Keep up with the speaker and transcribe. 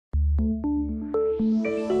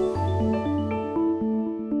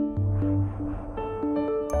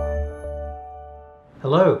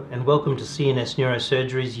Hello and welcome to CNS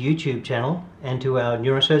Neurosurgery's YouTube channel and to our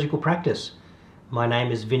neurosurgical practice. My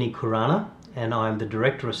name is Vini Khurana and I'm the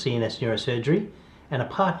Director of CNS Neurosurgery and a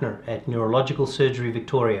partner at Neurological Surgery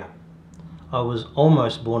Victoria. I was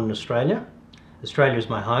almost born in Australia. Australia is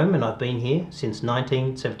my home and I've been here since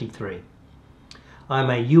 1973. I'm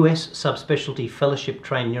a US subspecialty fellowship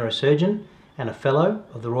trained neurosurgeon and a fellow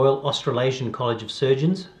of the Royal Australasian College of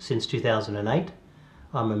Surgeons since 2008.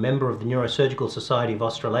 I'm a member of the Neurosurgical Society of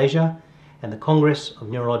Australasia and the Congress of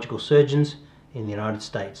Neurological Surgeons in the United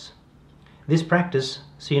States. This practice,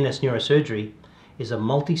 CNS Neurosurgery, is a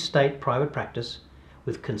multi-state private practice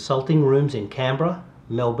with consulting rooms in Canberra,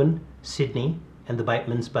 Melbourne, Sydney and the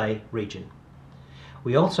Batemans Bay region.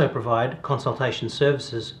 We also provide consultation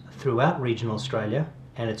services throughout regional Australia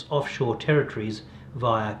and its offshore territories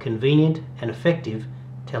via convenient and effective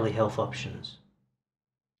telehealth options.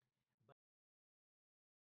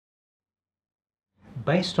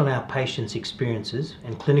 Based on our patients' experiences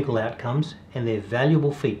and clinical outcomes and their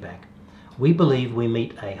valuable feedback, we believe we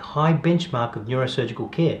meet a high benchmark of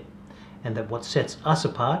neurosurgical care and that what sets us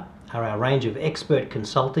apart are our range of expert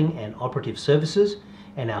consulting and operative services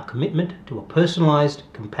and our commitment to a personalised,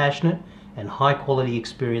 compassionate and high-quality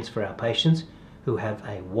experience for our patients who have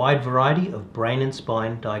a wide variety of brain and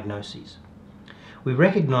spine diagnoses. We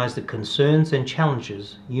recognise the concerns and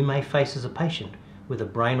challenges you may face as a patient with a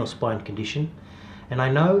brain or spine condition, and I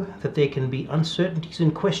know that there can be uncertainties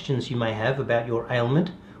and questions you may have about your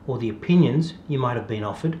ailment or the opinions you might have been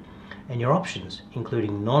offered and your options,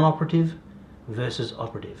 including non-operative versus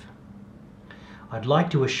operative. I'd like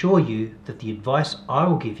to assure you that the advice I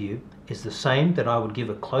will give you is the same that I would give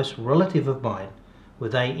a close relative of mine were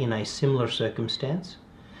they in a similar circumstance,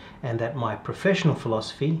 and that my professional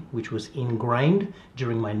philosophy, which was ingrained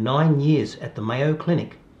during my 9 years at the Mayo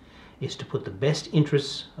Clinic, is to put the best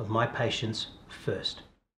interests of my patients first.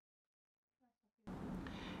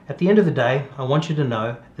 At the end of the day, I want you to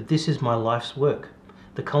know that this is my life's work,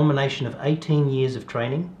 the culmination of 18 years of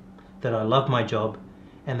training, that I love my job,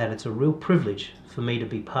 and that it's a real privilege for me to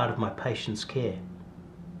be part of my patients' care.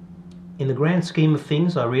 In the grand scheme of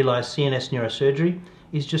things, I realise CNS neurosurgery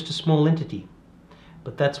is just a small entity,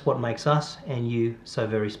 but that's what makes us and you so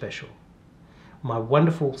very special. My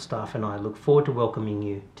wonderful staff and I look forward to welcoming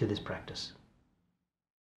you to this practice.